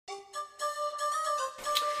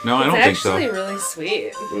No, I don't think so. It's actually really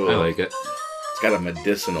sweet. Ooh, I like it. It's got a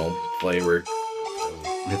medicinal flavor.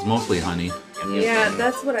 It's mostly honey. Yeah,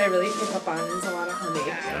 that's what I really pick up on is a lot of honey.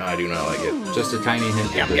 No, I do not like it. Just a tiny hint.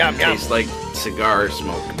 It tastes like cigar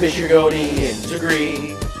smoke. Mr. Godin's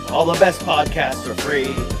agree. All the best podcasts are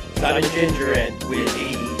free. Simon Ginger and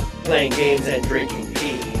Willie. Playing games and drinking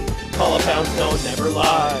tea. Call a Poundstone never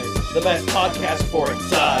lies. The best podcast for its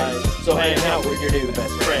size. So hang out with your new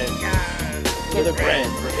best friend. To the Grand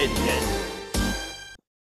Rapidian.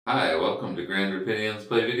 Hi, welcome to Grand Rapidians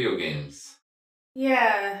Play Video Games.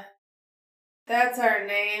 Yeah, that's our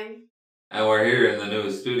name. And we're here in the new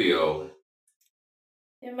studio,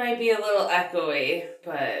 It might be a little echoey,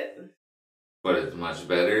 but but it's much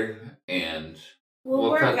better, and we'll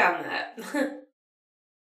We'll work cut- on that.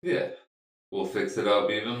 yeah, we'll fix it up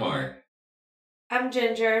even more. I'm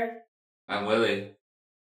Ginger. I'm Willie,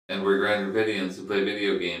 and we're Grand Rapidians who play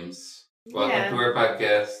video games. Welcome Yeah. to our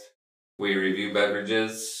podcast. We review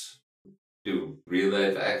beverages, do real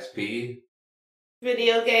life XP.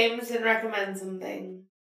 Video games and recommend something.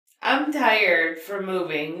 I'm tired from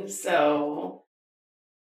moving, so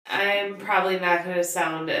I'm probably not going to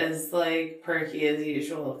sound as, perky as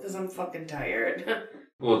usual, because I'm fucking tired.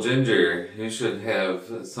 Well, Ginger, you should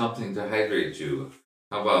have something to hydrate you.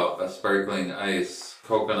 How about a sparkling ice,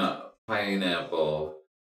 coconut, pineapple,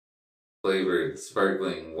 flavored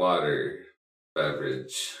sparkling water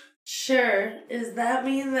beverage? Sure. Does that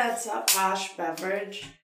mean that's a posh beverage?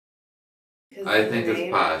 'Cause I of the think it's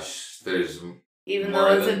name? posh. There's Even more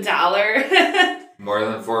though it's than- $1. more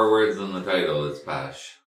than 4 words in the title. It's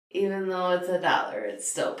posh. Even though it's $1,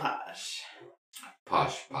 it's still posh.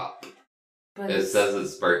 Posh pop. But It it's- says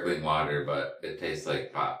it's sparkling water, but it tastes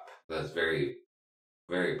like pop. That's very,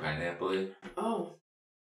 very pineapple-y. Oh.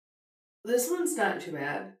 This one's not too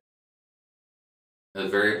bad.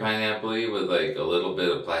 It's very pineapple-y with like a little bit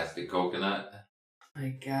of plastic coconut. My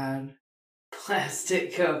god.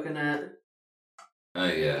 Plastic coconut. Oh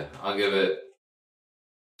yeah, I'll give it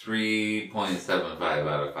 3.75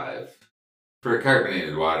 out of 5. For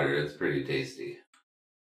carbonated water, it's pretty tasty.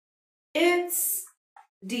 It's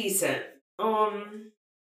decent.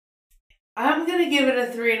 I'm gonna give it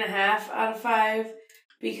a 3.5 out of 5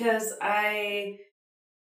 because I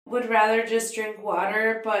would rather just drink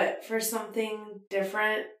water, but for something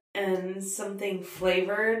different and something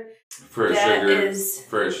flavored. For a That sugar, is-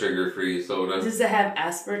 for a sugar-free soda, Does it have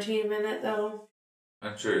aspartame in it though?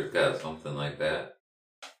 I'm sure it's got something like that.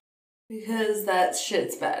 Because that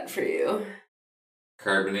shit's bad for you.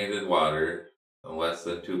 Carbonated water, less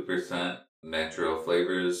than 2%, natural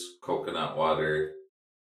flavors, coconut water,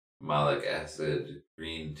 malic acid,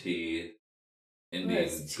 green tea, Indian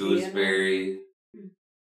What's tea in it? gooseberry,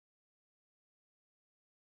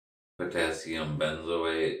 potassium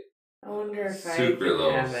benzoate, I wonder if I can have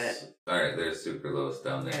sucralose. it. Alright, there's sucralose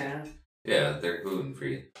down there. Yeah. Yeah, they're gluten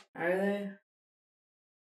free. Are they?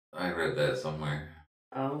 I read that somewhere.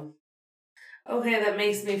 Oh. Okay, that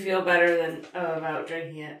makes me feel better than about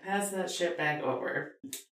drinking it. Pass that shit back over.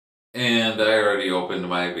 And I already opened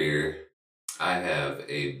my beer. I have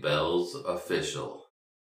a Bell's Official.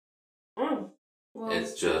 Oh. Well,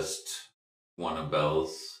 It's just one of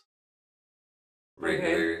Bell's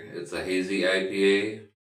regular. It's a hazy IPA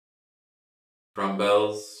from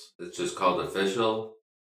Bell's. It's just called Official.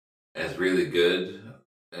 And it's really good.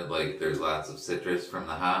 And there's lots of citrus from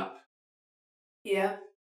the hop. yeah.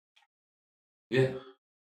 Yeah.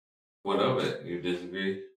 What of it? You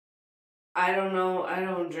disagree? I don't know. I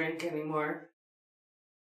don't drink anymore.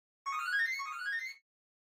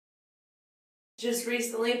 Just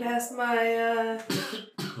recently passed my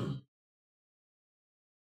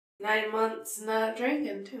 9 months not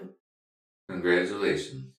drinking too.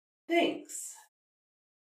 Congratulations. Thanks.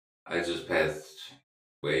 I just passed.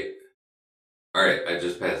 Wait. Alright, I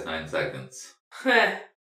just passed 9 seconds. Okay.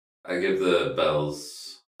 I give the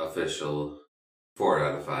Bell's Official 4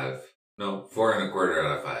 out of 5. No, 4.25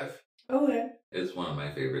 out of 5. It's one of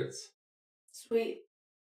my favorites. Sweet.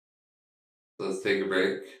 So let's take a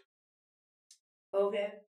break. Okay.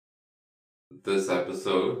 This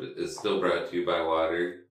episode is still brought to you by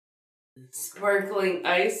water. Sparkling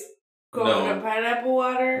ice. Coconut pineapple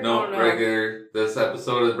water? No, Oh, no. regular. This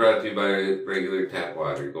episode is brought to you by regular tap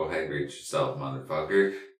water. Go hydrate yourself,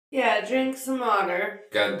 motherfucker. Yeah, drink some water.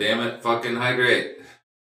 God damn it, fucking hydrate.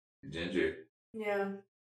 Ginger, Yeah.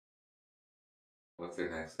 what's our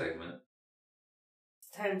next segment?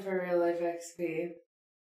 It's time for real life XP.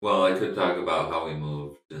 Well, I could talk about how we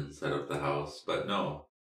moved and set up the house, but no.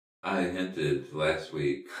 I hinted last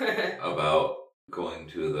week about going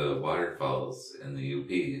to the waterfalls in the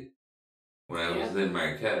UP. When I was in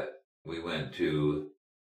Marquette, we went to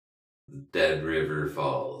Dead River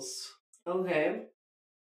Falls. Okay.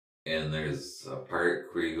 And there's a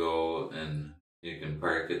park where you go and you can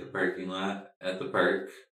park at the parking lot at the park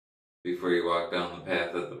before you walk down the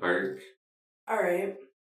path at the park. Alright.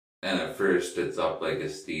 And at first it's up like a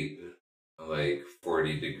steep, like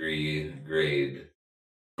 40-degree grade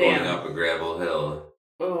going Damn. up a gravel hill.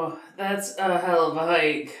 Oh, that's a hell of a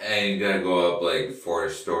hike. And you gotta go up like 4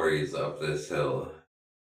 stories up this hill.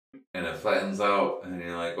 And it flattens out and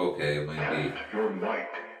you're like, okay, it might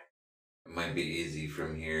be easy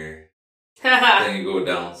from here. Then you go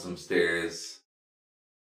down some stairs.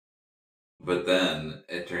 But then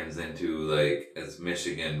it turns into like it's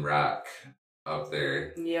Michigan rock up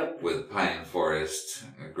there. Yep. With pine forest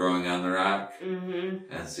growing on the rock.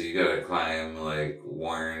 Mm-hmm. And so you gotta climb like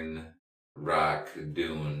worn rock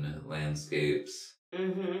dune landscapes.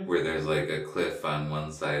 Mm-hmm. Where there's like a cliff on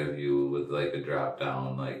one side of you with like a drop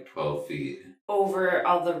down like 12 feet. Over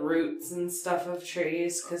all the roots and stuff of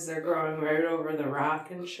trees because they're growing right over the rock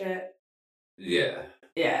and shit. Yeah.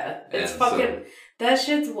 Yeah. It's And fucking... that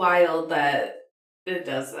shit's wild that it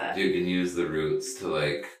does that. You can use the roots to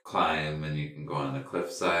like climb and you can go on the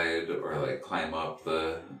cliffside or like climb up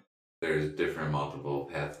there's different multiple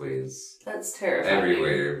pathways That's terrifying.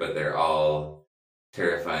 everywhere, but they're all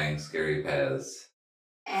terrifying, scary paths.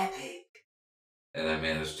 Epic. And I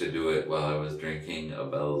managed to do it while I was drinking a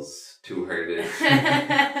Bell's Two Hearted.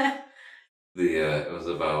 It was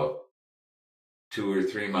about 2 or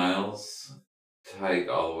 3 miles to hike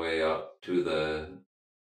all the way up to the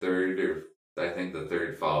I think the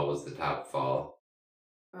third fall was the top fall.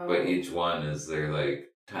 Oh. But each one is they're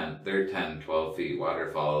 10, 12 feet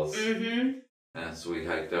waterfalls. Mm-hmm. And so we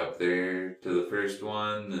hiked up there to the first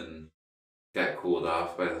one and got cooled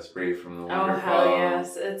off by the spray from the waterfall. Oh, hell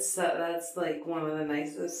yes. That's like one of the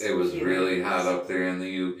nicest. It was feelings. really hot up there in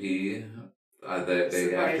the UP that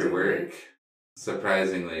day after work.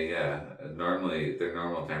 Surprisingly, yeah. Normally, their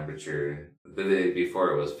normal temperature, the day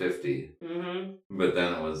before it was 50. Mm-hmm. But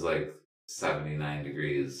then it was like 79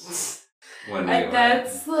 degrees. When we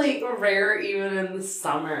That's like rare even in the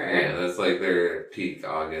summer. Yeah, that's like their peak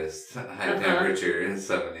August high temperature is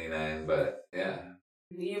 79, but yeah.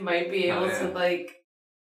 You might be able to like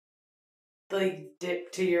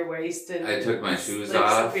dip to your waist and I took my shoes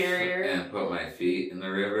off and put my feet in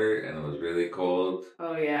the river and it was really cold.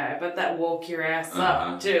 Oh yeah, I bet that woke your ass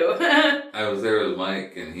up too. I was there with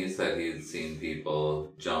Mike and he said he had seen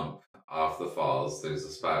people jump off the falls. There's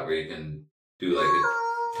a spot where you can do like a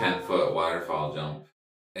 10-foot waterfall jump.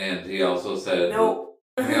 And he also said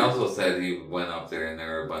He also said he went up there and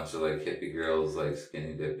there were a bunch of like hippie girls like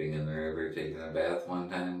skinny dipping in the river taking a bath one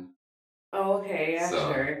time. Oh, okay, yeah,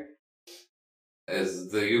 sure.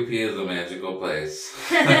 The UP is a magical place.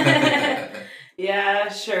 Yeah,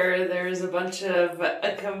 sure. There's a bunch of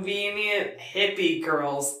convenient hippie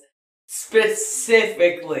girls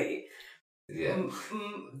specifically. Yeah.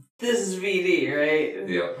 This is VD, right?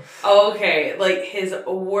 Yep. Oh, okay, like his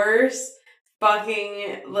worst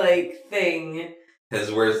fucking like thing.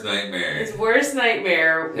 His worst nightmare. His worst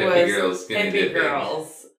nightmare hippie was girls, skinny hippie dipping.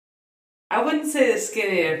 girls. I wouldn't say the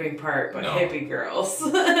skinny dipping part, but No. hippie girls.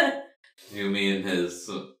 You mean his?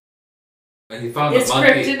 He found His a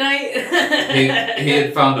monkey. kryptonite. He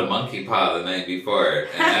had found a monkey paw the night before,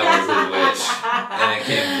 and that was his wish, and it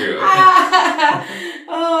came true.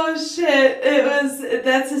 Oh shit!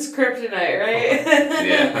 That's his kryptonite, right?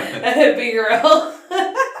 Yeah. A hippie girl.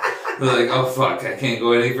 They're like, oh fuck, I can't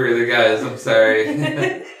go any further, guys. I'm sorry.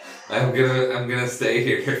 I'm gonna stay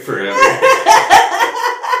here forever.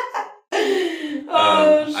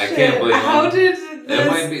 Oh shit! I can't believe How him. did It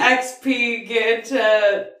might this be- XP get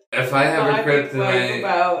to? If I have a talking kryptonite,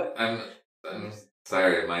 about? I'm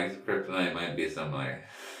sorry, my kryptonite might be similar.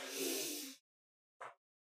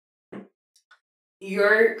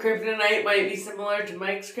 Your kryptonite might be similar to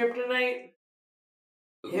Mike's kryptonite.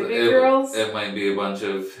 Hippie girls? It might be a bunch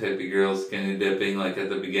of hippie girls skinny dipping like at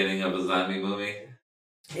the beginning of a zombie movie.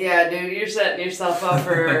 Yeah, dude, you're setting yourself up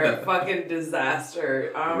for fucking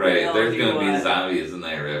disaster. Right, there's gonna be zombies in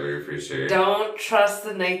that river for sure. Don't trust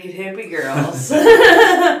the naked hippie girls.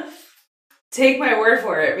 Take my word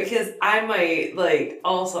for it, because I might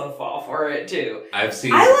also fall for it too. I like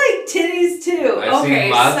titties too.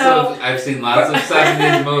 I've seen lots of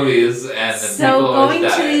 70s movies, and so people always going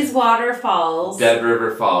die. to these waterfalls. Dead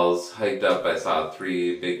River Falls, hiked up. I saw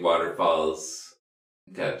 3 big waterfalls.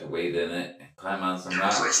 Got to wade in it, climb on some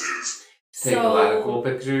rocks, take a lot of cool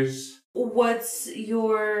pictures. What's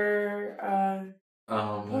your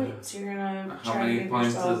points? You're gonna how many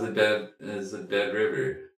points is a dead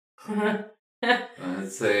river?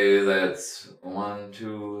 Let's say that's 1,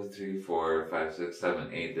 2, 3, 4, 5, 6,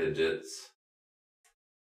 7, 8 digits.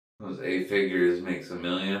 Those 8 figures makes $1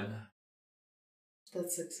 million.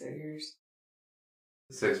 That's 6 figures.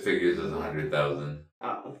 6 figures is 100,000.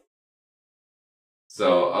 Oh.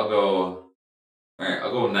 So I'll go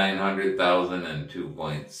 900,000 and 2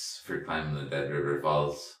 points for climbing the Dead River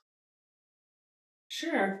Falls.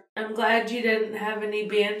 Sure. I'm glad you didn't have any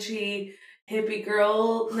banshee naked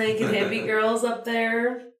hippie girls up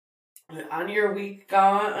there on your week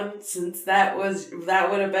gone, since that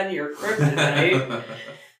would have been your kryptonite.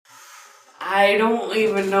 I don't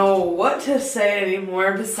even know what to say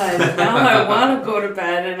anymore besides now I want to go to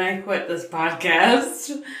bed and I quit this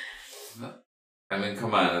podcast. I mean,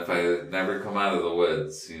 come on, if I never come out of the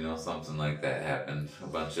woods, something like that happened. A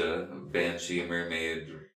bunch of Banshee, Mermaid,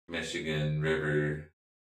 Michigan River,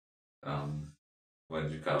 what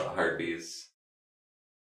did you call it, harpies?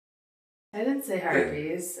 I didn't say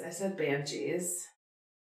harpies, I said banshees.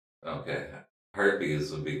 Okay,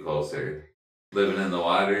 harpies would be closer. Living in the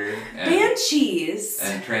water. And, banshees!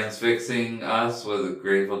 And transfixing us with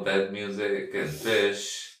Grateful Dead music and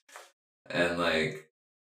fish and,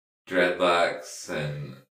 dreadlocks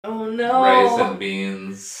and oh no, rice and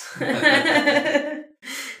beans.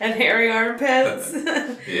 And hairy armpits.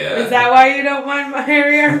 Yeah. Is that why you don't mind my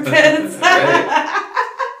hairy armpits?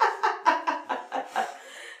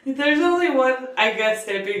 There's only one, I guess,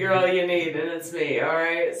 hippie girl you need, and it's me,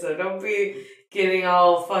 alright? So don't be getting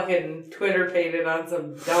all fucking Twitter painted on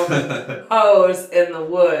some dumb hose in the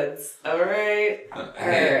woods, alright?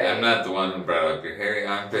 Hey, Alright. I'm not the one who brought up your hairy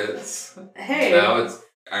armpits. Hey. Now it's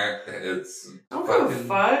don't give a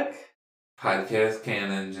fuck. Podcast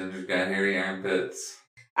canon. Ginger's got hairy armpits.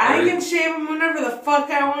 I can shave them whenever the fuck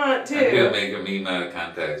I want to. I'm gonna make a meme out of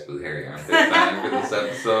context with hairy armpits on for this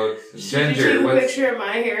episode. Should you take a picture of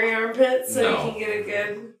my hairy armpits so No. you can get a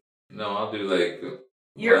good... No, I'll do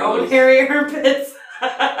your own hairy armpits?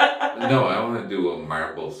 No, I want to do a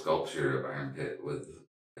marble sculpture of armpit with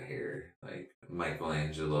hair. Like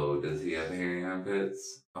Michelangelo, does he have hairy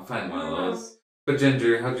armpits? I'll find one of those. But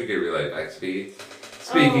Ginger, how'd you get your life XP?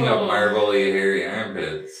 Speaking of marbly hairy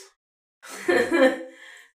armpits.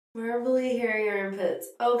 Marbly hairy armpits.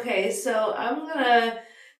 Okay, so I'm gonna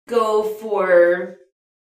go for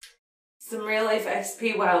some real life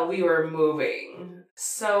XP while we were moving.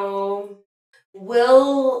 So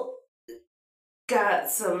Will got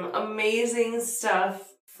some amazing stuff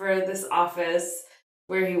for this office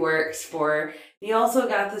where he works for. He also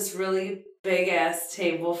got this really big ass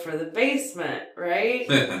table for the basement, right?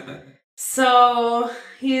 So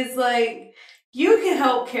he's like, you can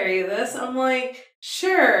help carry this. I'm like,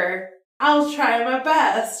 sure, I'll try my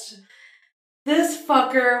best. This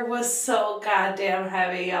fucker was so goddamn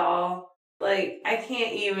heavy, y'all. Like, I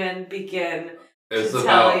can't even begin to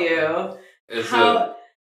tell you how...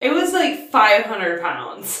 It was like 500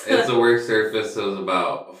 pounds. It's a work surface that was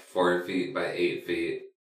about 4 feet by 8 feet.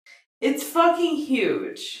 It's fucking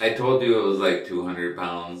huge. I told you it was like 200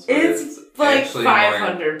 pounds. But it's like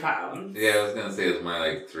 500 pounds. Yeah, I was gonna say it's more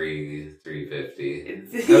like 350.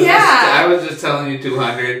 Yeah. I was just telling you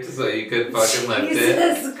 200 so you could fucking lift it.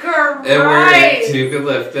 Jesus Christ. It worked. You could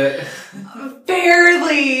lift it.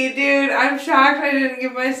 Barely, dude. I'm shocked I didn't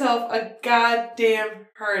give myself a goddamn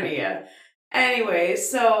hernia. Anyway,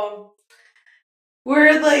 so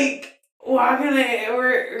we're like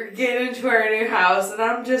we're getting into our new house, and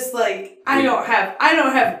I'm just like, I don't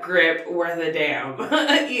have grip worth a damn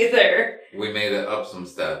either. We made it up some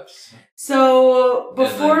steps. So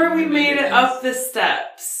before we made it up the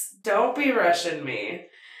steps, don't be rushing me.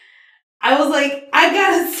 I was like, I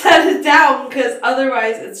gotta set it down because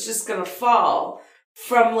otherwise it's just gonna fall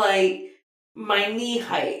from like my knee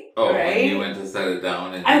height. Oh, right? And you went to set it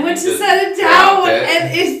down, and I went to set it down,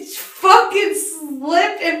 and it fucking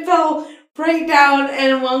slipped and fell right down,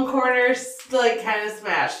 and one corner like kind of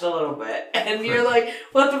smashed a little bit. And you're like,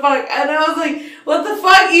 what the fuck? And I was like, what the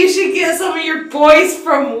fuck? You should get some of your boys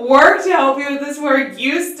from work to help you with this. We're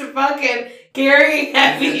used to fucking carrying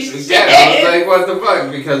heavy shit. Yeah, I was like, what the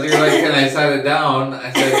fuck? Because you're like, can I set it down?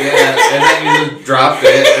 I said, yeah. And then you just dropped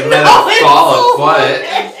it and let it fall a foot.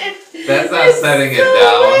 That's not setting it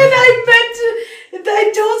down. I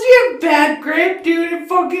told you you have bad grip, dude. It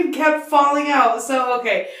fucking kept falling out. So,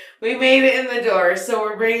 okay, we made it in the door. So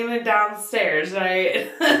we're bringing it downstairs, right?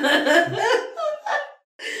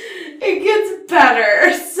 It gets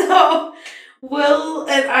better. So Will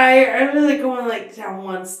and I are really going like down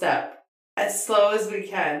one step as slow as we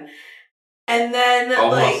can. And then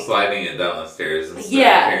almost sliding it down the stairs instead of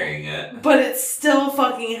carrying it. But it's still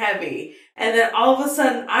fucking heavy. And then all of a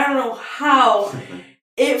sudden, I don't know how,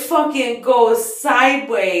 it fucking goes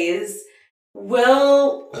sideways.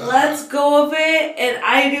 Will lets go of it, and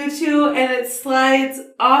I do too, and it slides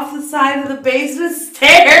off the side of the basement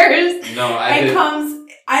stairs. No, I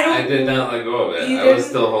did not let go of it. You I was didn't?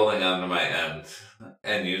 still holding on to my end.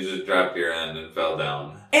 And you just dropped your end and fell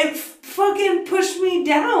down. It fucking pushed me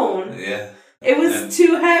down. Yeah. It was And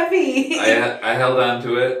too heavy. I held on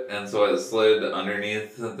to it, and so it slid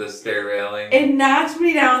underneath the stair railing. It knocked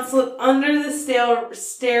me down, slipped under the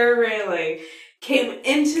stair railing, came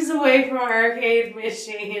inches away from our arcade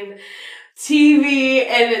machine, TV,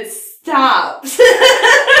 and it stopped.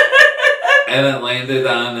 And it landed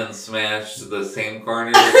on and smashed the same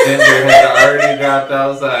corner. Ginger had already dropped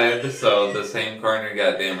outside, so the same corner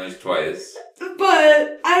got damaged twice.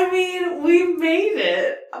 But, I mean, we made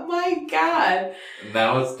it. Oh my god.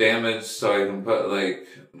 Now it's damaged, so I can put, like,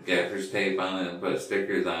 gaffer's tape on it and put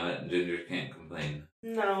stickers on it, and Ginger can't complain.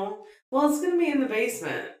 No. Well, it's gonna be in the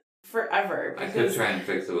basement forever. I could Because try and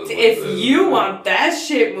fix it with if you want that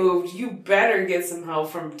shit moved, you better get some help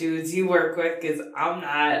from dudes you work with, because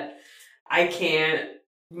I can't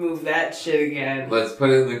move that shit again. Let's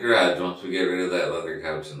put it in the garage once we get rid of that leather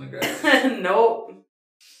couch in the garage. Nope.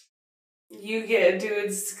 You get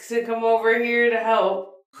dudes to come over here to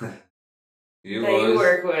help You that you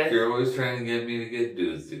work with. You're always trying to get me to get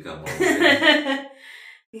dudes to come over here.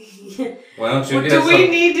 Why don't you Well, get do we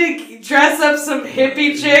some... need to dress up some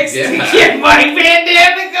hippie chicks to Yeah. get Mike Van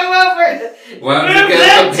Dam to come over? Why don't you Move get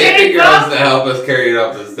that some hippie tape girls up. to help us carry it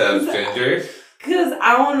up the steps, Ginger? Because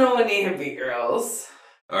I don't know any hippie girls.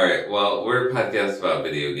 Alright, well, we're a podcast about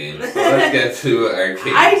video games, so let's get to our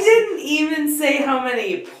games. I didn't even say how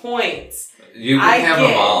many points. You can I have get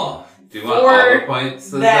them all. Do you want for all the points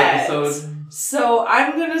this that. episode? So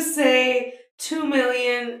I'm going to say 2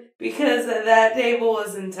 million because that table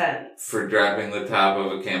was intense. For dropping the top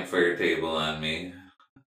of a campfire table on me.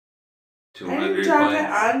 I 200 didn't drop points. it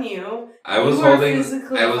on you. I was You were holding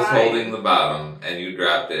physically fine. holding the bottom and you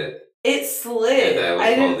dropped it. It slid. And I was I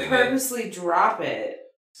didn't holding it. purposely drop it.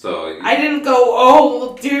 So you, I didn't go,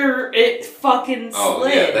 oh dear, it fucking slid. Oh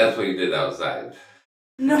yeah, that's what you did outside.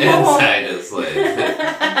 No. Inside it slid.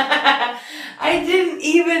 I didn't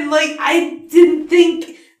even, I didn't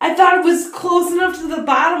think, I thought it was close enough to the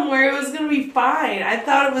bottom where it was going to be fine. I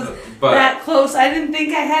thought it was But that close. I didn't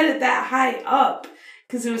think I had it that high up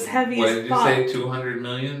because it was heavy what as did you fuck. say, 200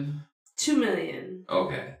 million? 2 million.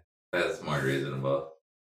 Okay, that's more reasonable.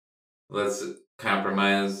 Let's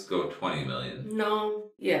compromise, go 20 million. No.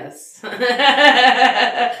 Yes.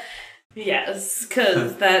 Yes,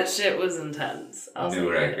 because that shit was intense. I'll New say that.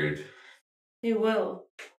 record. You will.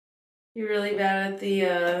 You're really bad at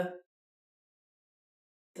the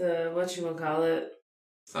whatchamacallit.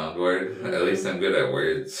 Soundboard? At least I'm good at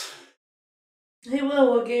words. Hey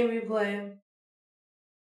Will, what game are you playing?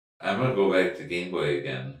 I'm gonna go back to Game Boy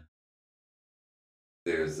again.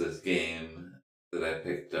 There's this game that I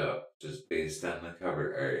picked up just based on the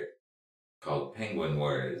cover art called Penguin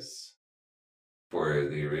Wars for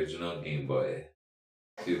the original Game Boy.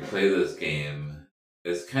 To play this game,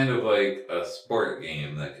 it's kind of like a sport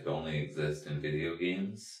game that could only exist in video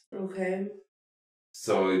games. Okay.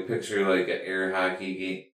 So we picture like an air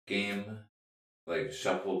hockey game, like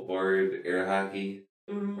shuffleboard air hockey,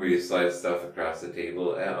 where you slide stuff across the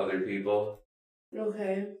table at other people.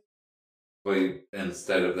 Okay. But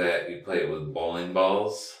instead of that, you play it with bowling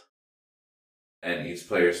balls. And each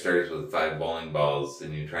player starts with 5 bowling balls,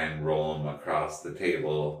 and you try and roll them across the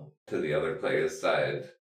table to the other player's side.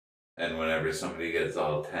 And whenever somebody gets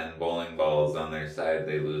all 10 bowling balls on their side,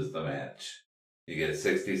 they lose the match. You get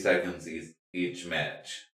 60 seconds each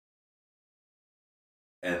match.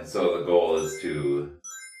 And so the goal is to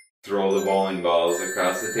throw the bowling balls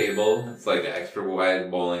across the table. It's like an extra wide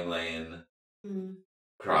bowling lane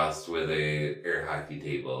crossed with a air hockey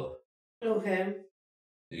table. Okay.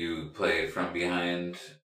 You play from behind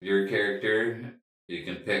your character. You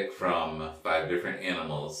can pick from 5 different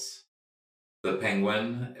animals. The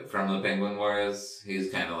penguin from the Penguin Wars,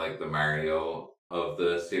 he's kind of like the Mario of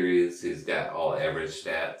the series. He's got all average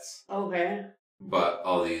stats. Okay. But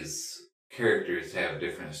all these characters have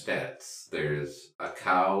different stats. There's a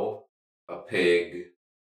cow, a pig,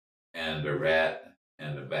 and a rat,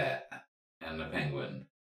 and a bat, and a penguin.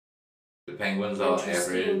 The penguin's all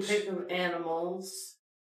Interesting average. pick of animals.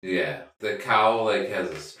 Yeah, the cow has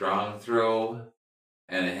a strong throw,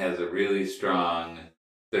 and it has a really strong.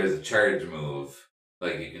 There's a charge move,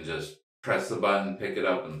 you can just press the button, pick it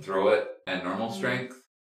up, and throw it at normal strength,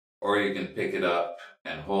 or you can pick it up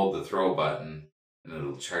and hold the throw button, and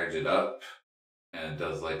it'll charge it up, and it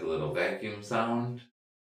does a little vacuum sound,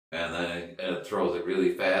 and then it throws it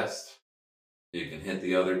really fast. you can hit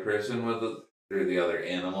the other person with it, or the other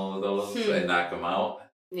animal with those and knock them out.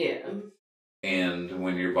 Yeah. And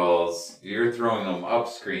when your balls, you're throwing them up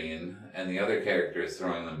screen, and the other character is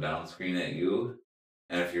throwing them down screen at you.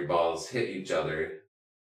 And if your balls hit each other,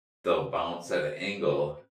 they'll bounce at an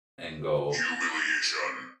angle and go.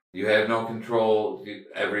 You have no control.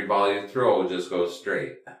 Every ball you throw just goes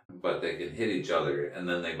straight, but they can hit each other, and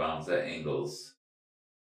then they bounce at angles,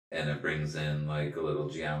 and it brings in like a little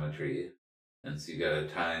geometry. And so you gotta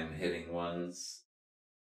time hitting ones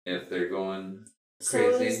if they're going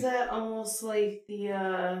crazy. So is that almost like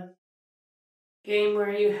the game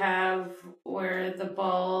where you have where the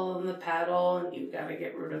ball and the paddle and you've got to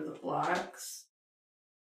get rid of the blocks?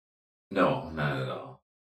 No, not at all.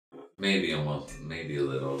 Maybe maybe a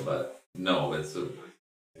little, but no, it's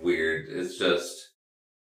weird. It's just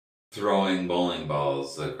throwing bowling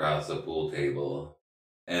balls across a pool table.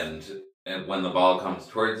 And when the ball comes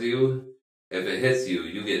towards you, if it hits you,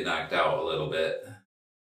 you get knocked out a little bit.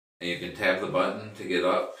 And you can tap the button to get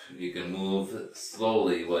up. You can move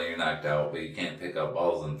slowly while you're knocked out, but you can't pick up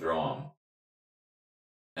balls and throw them.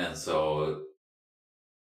 And so,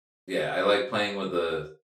 yeah, I like playing with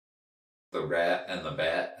the rat and the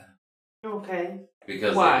bat. Okay.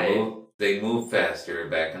 Because Why? they move faster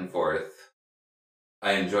back and forth.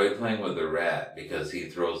 I enjoy playing with the rat because he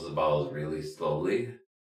throws the balls really slowly.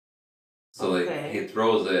 So like he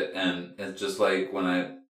throws it, and it's just like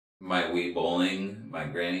when my Wii bowling, my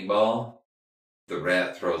granny ball, the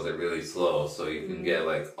rat throws it really slow, so you can get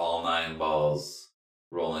like all 9 balls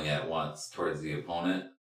rolling at once towards the opponent.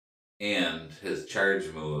 And his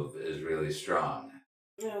charge move is really strong.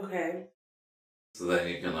 Okay. So then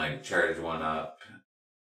you can like charge one up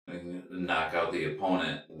and knock out the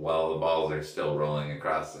opponent while the balls are still rolling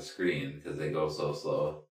across the screen because they go so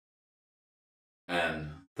slow. And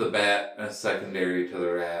the bat is secondary to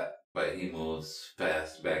the rat, but he moves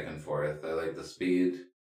fast back and forth. I like the speed.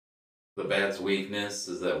 The bat's weakness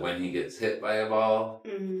is that when he gets hit by a ball,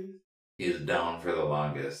 he's down for the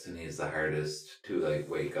longest, and he's the hardest to like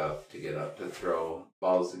wake up to get up to throw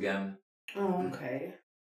balls again. Oh, okay.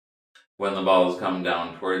 When the balls come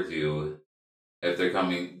down towards you, if they're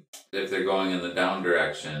going in the down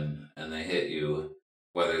direction and they hit you,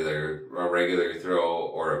 whether they're a regular throw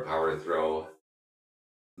or a power throw,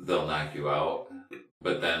 they'll knock you out.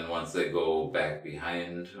 But then once they go back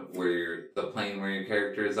behind the plane where your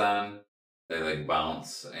character is on, they like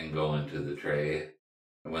bounce and go into the tray.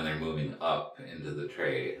 And when they're moving up into the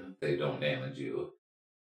tray, they don't damage you.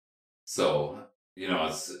 So,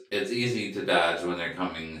 it's easy to dodge when they're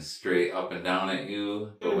coming straight up and down at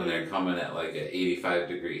you, but when they're coming at like an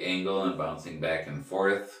 85-degree angle and bouncing back and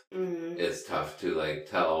forth, it's tough to like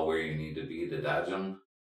tell where you need to be to dodge them.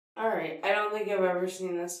 Alright, I don't think I've ever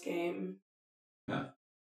seen this game. Yeah.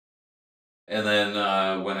 And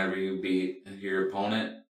then whenever you beat your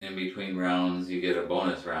opponent in between rounds, you get a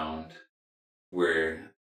bonus round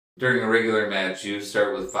where during a regular match, you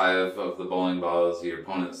start with 5 of the bowling balls, your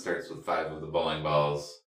opponent starts with 5 of the bowling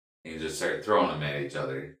balls, and you just start throwing them at each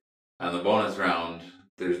other. On the bonus round,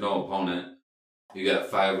 there's no opponent. You got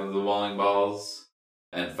 5 of the bowling balls,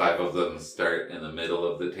 and 5 of them start in the middle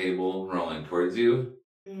of the table rolling towards you.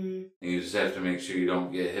 And you just have to make sure you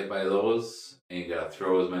don't get hit by those, and you gotta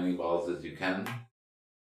throw as many balls as you can.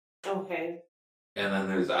 Okay. And then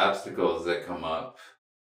there's obstacles that come up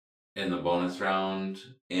in the bonus round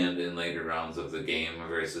and in later rounds of the game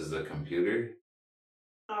versus the computer.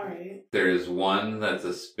 Alright. There's one that's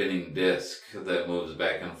a spinning disc that moves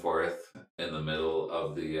back and forth in the middle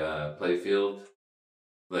of the playfield,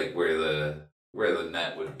 like where the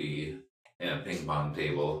net would be in a ping pong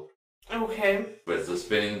table. Okay. But it's a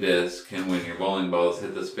spinning disc, and when your bowling balls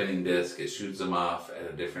hit the spinning disc, it shoots them off at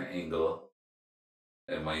a different angle.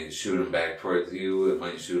 It might shoot them back towards you, it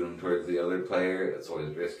might shoot them towards the other player. It's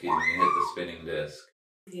always risky when you hit the spinning disc.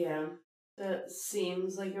 Yeah, that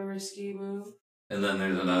seems like a risky move. And then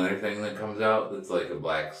there's another thing that comes out that's like a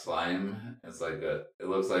black slime. It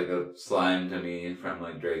looks like a slime to me from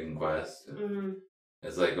like Dragon Quest.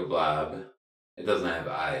 It's like a blob. It doesn't have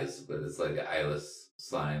eyes, but it's like an eyeless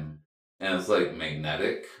slime. And it's like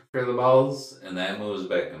magnetic for the balls, and that moves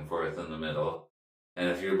back and forth in the middle. And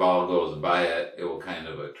if your ball goes by it, it will kind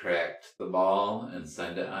of attract the ball and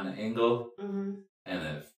send it on an angle.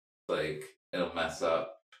 And it'll mess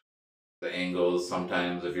up the angles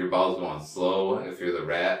sometimes. If your ball's going slow, if you're the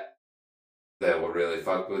rat, that will really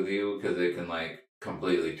fuck with you because it can like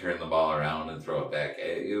completely turn the ball around and throw it back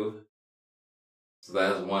at you. So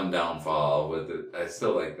that's one downfall with it. I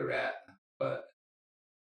still like the rat, but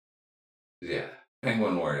yeah,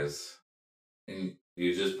 Penguin Wars. And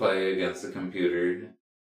you just play against the computer,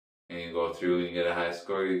 and you go through and you get a high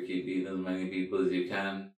score, you keep beating as many people as you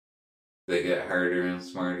can. They get harder and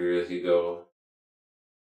smarter as you go.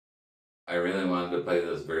 I really wanted to play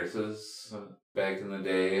this Versus back in the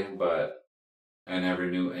day, but I never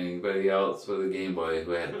knew anybody else with a Game Boy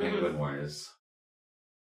who had Penguin Wars.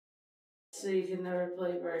 So you can never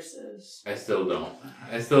play Versus. I still don't.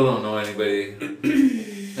 I still don't know anybody.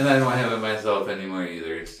 And I don't have it myself anymore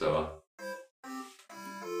either, so.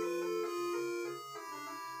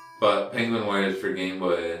 But Penguin Wars for Game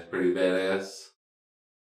Boy is pretty badass.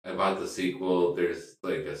 I bought the sequel. There's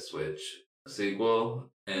like a Switch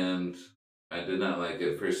sequel, and I did not like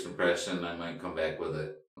it. First impression, I might come back with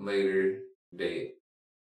it later date.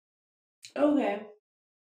 Okay.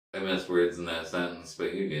 I missed words in that sentence,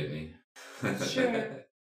 but you get me. Sure.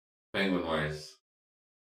 Penguin Wars.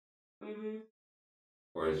 Mm-hmm.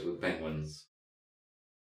 Wars with penguins.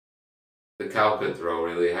 The cow could throw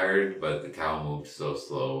really hard, but the cow moved so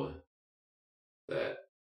slow that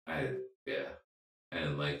I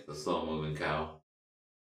didn't like the slow moving cow.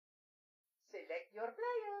 Select your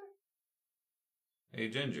player. Hey,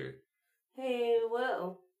 Ginger. Hey,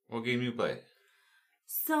 Will. What game you play?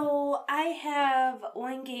 So, I have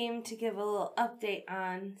one game to give a little update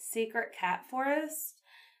on, Secret Cat Forest.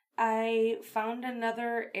 I found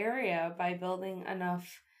another area by building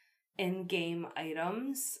enough in-game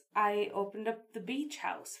items. I opened up the beach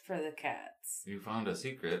house for the cats. You found a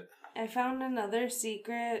secret. I found another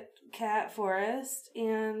secret cat forest,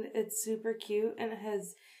 and it's super cute, and it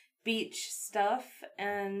has beach stuff,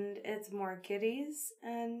 and it's more kitties,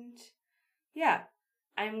 and yeah,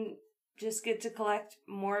 I'm just get to collect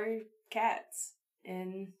more cats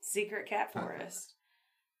in Secret Cat Forest.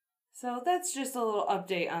 So that's just a little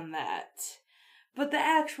update on that. But the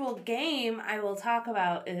actual game I will talk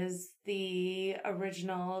about is the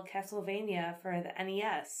original Castlevania for the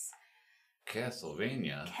NES.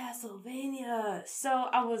 Castlevania? Castlevania! So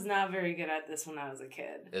I was not very good at this when I was a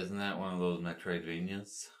kid. Isn't that one of those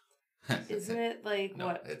Metroidvanias? Isn't it like No,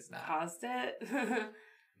 what it's not. caused it?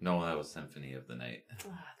 No, that was Symphony of the Night.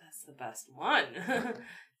 Oh, that's the best one.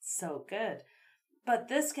 So good. But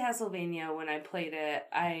this Castlevania, when I played it,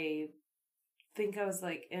 I think I was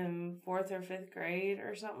like in 4th or 5th grade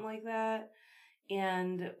or something like that.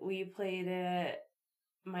 And we played it,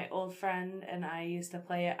 my old friend and I used to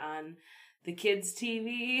play it on the kids'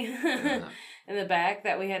 TV in the back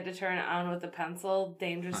that we had to turn it on with a pencil.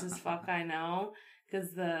 Dangerous as fuck, I know.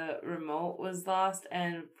 Because the remote was lost,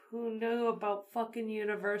 and who knew about fucking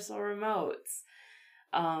universal remotes?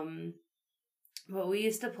 But we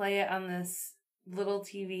used to play it on this little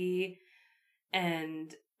TV,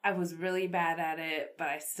 and I was really bad at it, but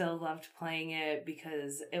I still loved playing it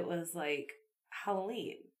because it was like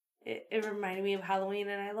Halloween. It reminded me of Halloween,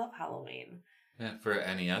 and I love Halloween. Yeah, for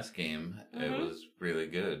an NES game, it was really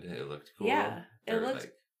good. It looked cool. Yeah, it Or, looked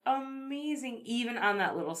amazing, even on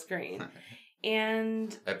that little screen.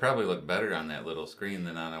 And it probably looked better on that little screen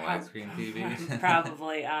than on a widescreen TV.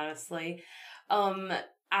 Probably, honestly.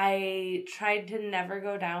 I tried to never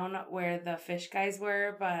go down where the fish guys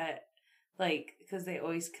were, but like, because they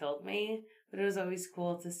always killed me. But it was always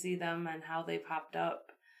cool to see them and how they popped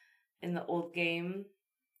up in the old game.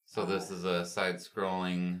 So this is a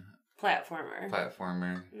side-scrolling Platformer.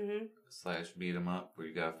 platformer / beat 'em up where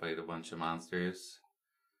you gotta fight a bunch of monsters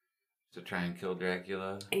to try and kill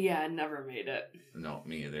Dracula. Yeah, I never made it. No,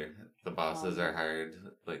 me either. The bosses are hard,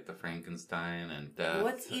 like the Frankenstein and Death.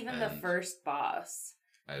 What's even the and first boss?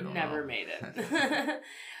 I don't Never know. made it.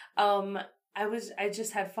 I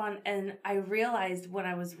just had fun, and I realized when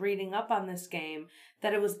I was reading up on this game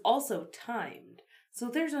that it was also timed. So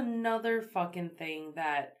there's another fucking thing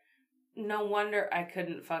that no wonder I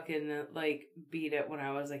couldn't fucking like beat it when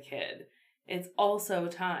I was a kid. It's also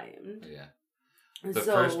timed. Yeah. The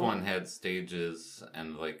So- first one had stages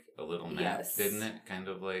and like a little map, Yes. didn't it? Kind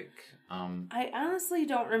of like I honestly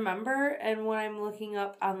don't remember, and what I'm looking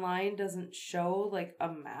up online doesn't show like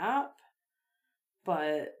a map,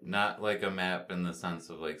 but not like a map in the sense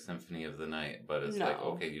of like Symphony of the Night, but it's like, No.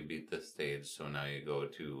 okay, you beat this stage, so now you go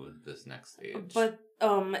to this next stage. But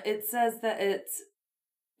it says that it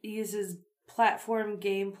uses platform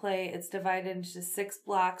gameplay. It's divided into 6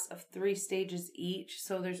 blocks of 3 stages each,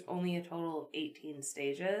 so there's only a total of 18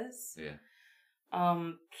 stages. Yeah.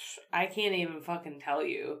 I can't even fucking tell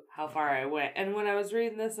you how far I went. And when I was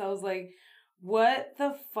reading this, I was like, what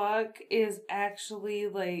the fuck is actually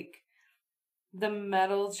like the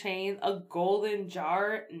metal chain, a golden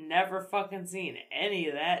jar? Never fucking seen any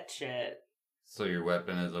of that shit. So your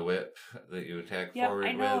weapon is a whip that you attack Yep, forward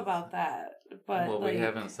I know with? about that. But well, like, we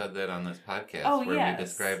haven't said that on this podcast Oh, where yes. we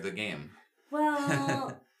describe the game.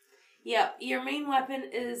 Well, Yep, your main weapon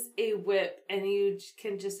is a whip, and you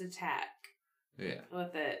can just attack Yeah.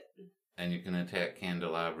 with it. And you can attack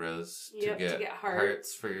candelabras Yep, to get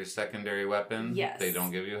hearts for your secondary weapon. Yes. They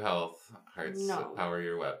don't give you health. Hearts No. power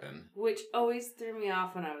your weapon. Which always threw me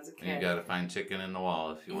off when I was a kid. And you gotta find chicken in the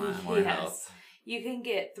wall if you want more health. You can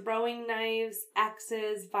get throwing knives,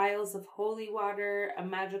 axes, vials of holy water, a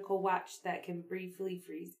magical watch that can briefly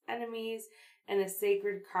freeze enemies, and a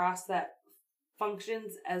sacred cross that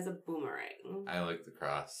functions as a boomerang. I like the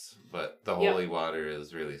cross, but the holy water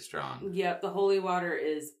is really strong. Yep, the holy water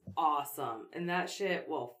is awesome, and that shit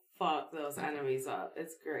will fuck those enemies up.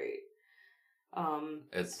 It's great.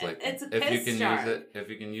 It's like it's a if you piss can jar. use it, if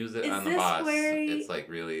you can use it Is on the this boss, where it's like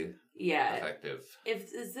really effective.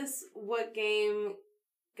 Is this what game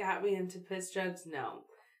got me into piss jugs? No,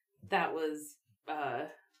 that was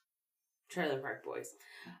Trailer Park Boys.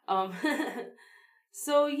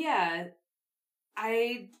 So yeah,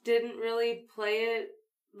 I didn't really play it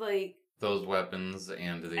like Those weapons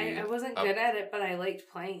and the I wasn't good at it, but I liked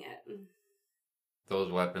playing it.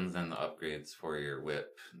 Those weapons and the upgrades for your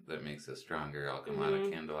whip that makes it stronger all come out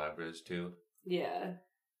of candelabras too. Yeah.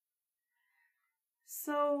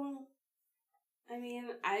 So, I mean,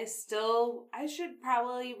 I should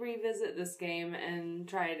probably revisit this game and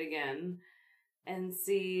try it again and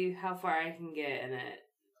see how far I can get in it.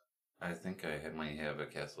 I think I might have a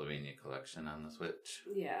Castlevania collection on the Switch.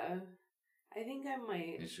 Yeah. I think I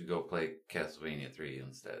might. You should go play Castlevania 3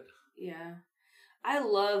 instead. Yeah. I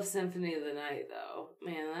love Symphony of the Night, though.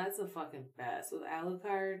 Man, that's the fucking best with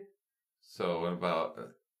Alucard. So what about...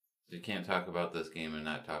 you can't talk about this game and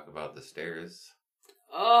not talk about the stairs.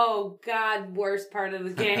 Oh, God, worst part of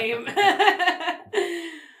the game.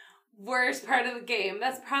 Worst part of the game.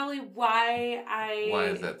 That's probably why Why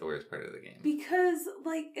is that the worst part of the game? Because,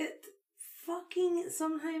 like, it's fucking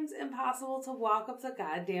sometimes impossible to walk up the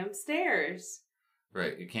goddamn stairs.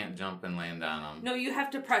 Right, you can't jump and land on them. No, you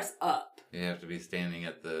have to press up. You have to be standing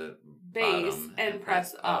at the Base bottom and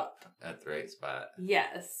press up. at the right spot.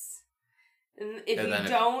 Yes. And if And you then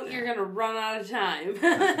don't, you're going to run out of time.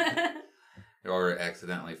 Or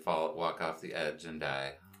accidentally walk off the edge and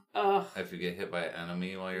die. Ugh. If you get hit by an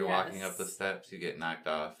enemy while you're walking up the steps, you get knocked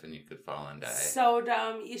off and you could fall and die. So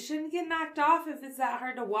dumb. You shouldn't get knocked off if it's that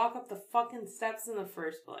hard to walk up the fucking steps in the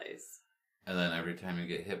first place. And then every time you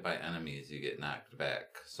get hit by enemies, you get knocked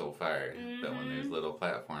back so far that when there's little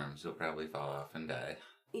platforms, you'll probably fall off and die.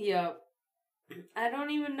 Yep. I don't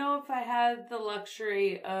even know if I had the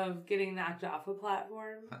luxury of getting knocked off a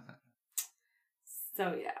platform.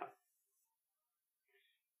 So, yeah.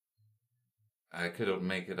 I could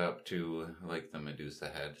make it up to, like, the Medusa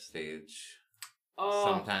head stage. Oh,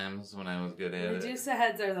 Sometimes when I was good at it. Medusa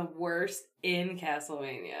heads are the worst in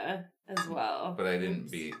Castlevania as well. But I didn't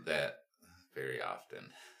beat that very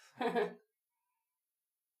often.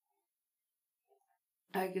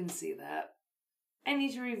 I can see that. I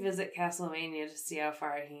need to revisit Castlevania to see how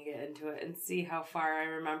far I can get into it and see how far I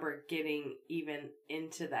remember getting even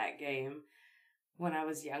into that game when I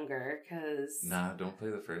was younger, because... Nah, don't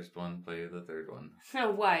play the first one, play the third one.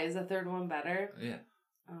 Why? Is the third one better? Yeah.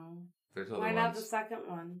 Oh. There's other Why ones. not the second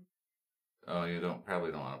one? Oh, you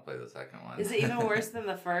probably don't want to play the second one. Is it even worse than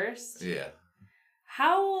the first? Yeah.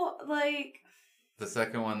 How, like... The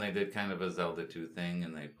second one, they did kind of a Zelda 2 thing,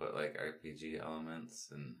 and they put, like, RPG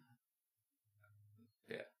elements, and...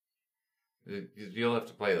 Yeah. You'll have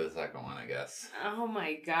to play the second one, I guess. Oh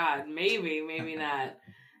my god, maybe, maybe not.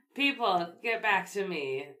 People, get back to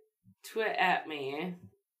me. Twit at me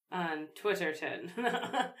on Twitterton.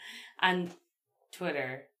 On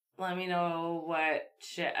Twitter. Let me know what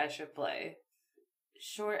shit I should play.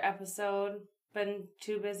 Short episode. Been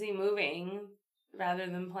too busy moving rather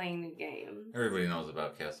than playing new games. Everybody knows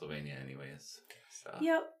about Castlevania anyways. So.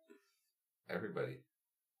 Yep. Everybody.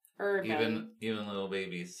 Urban. Even little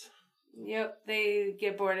babies. Yep, they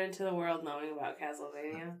get born into the world knowing about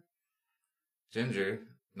Castlevania. Ginger,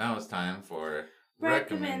 now it's time for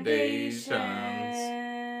Recommendations.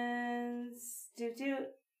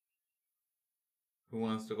 Doot. Who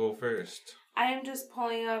wants to go first? I am just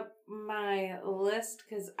pulling up my list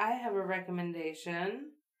because I have a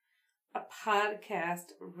recommendation. A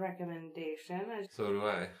podcast recommendation. So do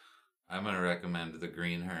I. I'm going to recommend The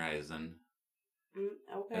Green Horizon.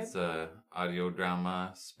 Okay. It's a audio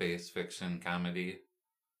drama, space fiction comedy,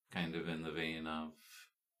 kind of in the vein of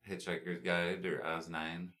Hitchhiker's Guide or Oz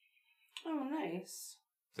 9. Oh, nice.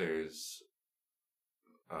 There's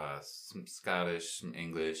some Scottish, some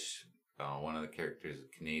English. One of the characters is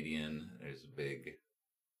Canadian. There's a big,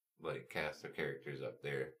 like, cast of characters up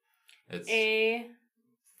there. It's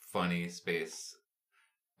funny space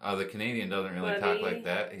The Canadian doesn't really Would talk he? like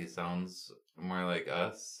that. He sounds more like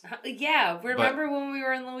us. Yeah, remember when we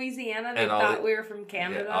were in Louisiana, they and all thought the- we were from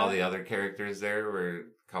Canada? Yeah, all the other characters there were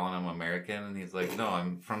calling him American, and he's like, no,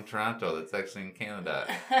 I'm from Toronto. That's actually in Canada.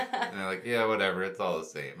 And they're like, yeah, whatever. It's all the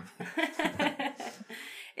same.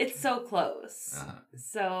 It's so close. Uh-huh.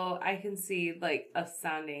 So I can see like us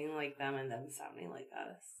sounding like them and them sounding like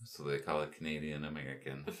us. So they call it Canadian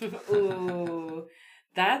American. Ooh,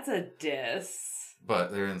 that's a diss.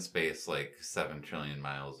 But they're in space like 7 trillion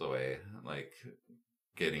miles away, like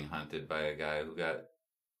getting hunted by a guy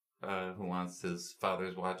who wants his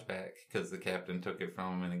father's watch back because the captain took it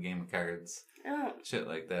from him in a game of cards. Oh, Shit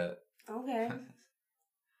like that. okay.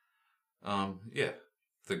 Yeah.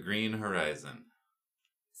 The Green Horizon.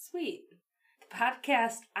 Sweet. The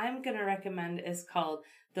podcast I'm going to recommend is called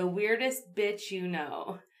The Weirdest Bitch You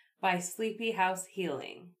Know by Sleepy House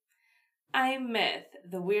Healing. I'm Myth,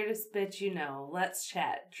 the weirdest bitch you know. Let's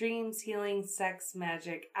chat. Dreams, healing, sex,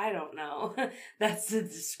 magic. I don't know. That's the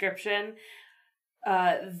description.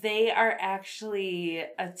 They are actually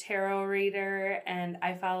a tarot reader, and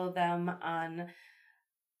I follow them on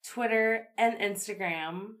Twitter and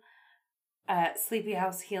Instagram at Sleepy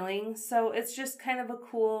House Healing. So it's just kind of a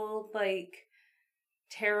cool, like,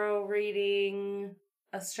 tarot reading,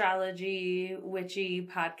 astrology, witchy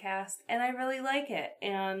podcast, and I really like it.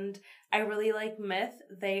 And I really like Myth.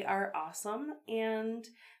 They are awesome. And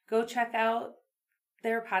go check out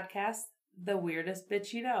their podcast, The Weirdest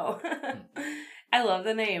Bitch You Know. I love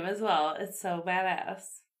the name as well. It's so badass.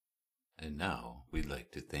 And now we'd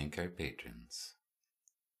like to thank our patrons.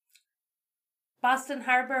 Boston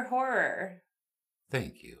Harbor Horror.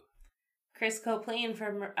 Thank you. Chris Copleen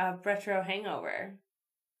from Retro Hangover.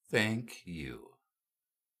 Thank you.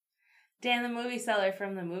 Dan the Movie Seller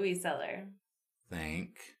from The Movie Seller.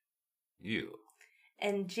 Thank you.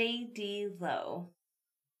 And J.D. Lowe.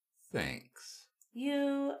 Thanks.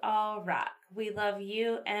 You all rock. We love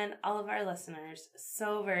you and all of our listeners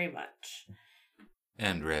so very much.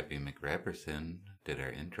 And Rappy McRapperson did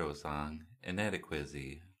our intro song, and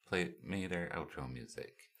Adequizzy made our outro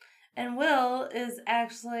music. And Will is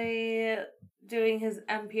actually doing his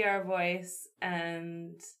NPR voice,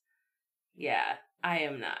 and yeah, I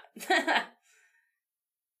am not.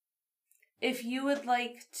 If you would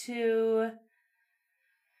like to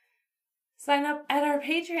sign up at our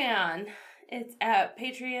Patreon, it's at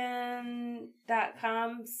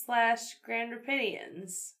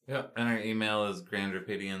patreon.com/GrandRapidians. Yep, and our email is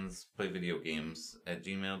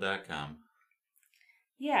grandrapidiansplayvideogames@gmail.com.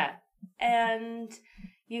 Yeah, and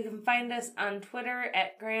you can find us on Twitter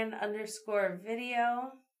at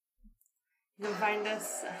grand_video. You can find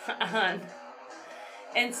us on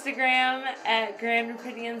Instagram at Grand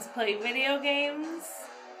Rapidians Play Video Games.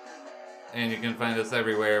 And you can find us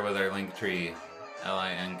everywhere with our link tree,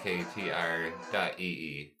 linktr.ee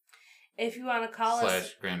If you want to call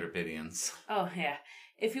us... / Grand Rapidians. Oh, yeah.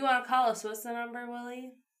 If you want to call us, what's the number,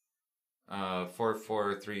 Willie?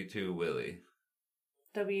 4432 Willie.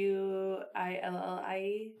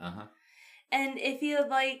 WILLIE. Uh-huh. And if you'd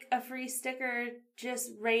like a free sticker,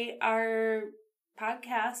 just rate our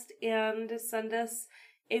podcast and send us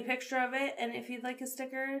a picture of it. And if you'd like a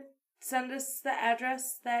sticker, send us the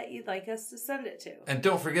address that you'd like us to send it to. And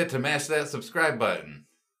don't forget to mash that subscribe button.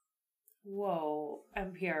 Whoa,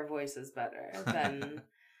 NPR voice is better than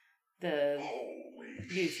the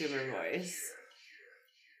YouTuber voice.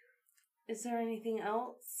 Is there anything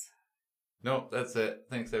else? Nope, that's it.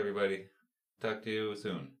 Thanks, everybody. Talk to you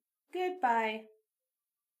soon. Goodbye.